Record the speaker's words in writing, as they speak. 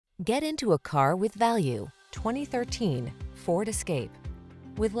Get into a car with value. 2013 Ford Escape.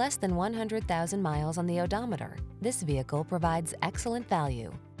 With less than 100,000 miles on the odometer, this vehicle provides excellent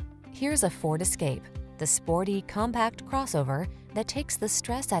value. Here's a Ford Escape, the sporty, compact crossover that takes the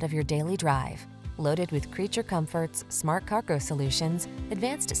stress out of your daily drive. Loaded with creature comforts, smart cargo solutions,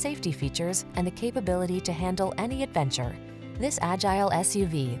 advanced safety features, and the capability to handle any adventure, this agile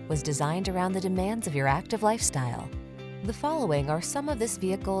SUV was designed around the demands of your active lifestyle. The following are some of this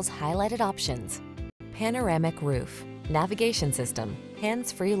vehicle's highlighted options: panoramic roof, navigation system,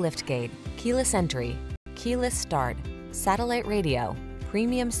 hands-free liftgate, keyless entry, keyless start, satellite radio,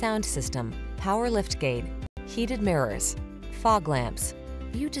 premium sound system, power liftgate, heated mirrors, fog lamps.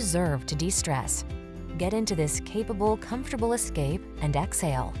 You deserve to de-stress. Get into this capable, comfortable Escape and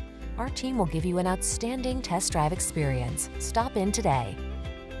exhale. Our team will give you an outstanding test drive experience. Stop in today.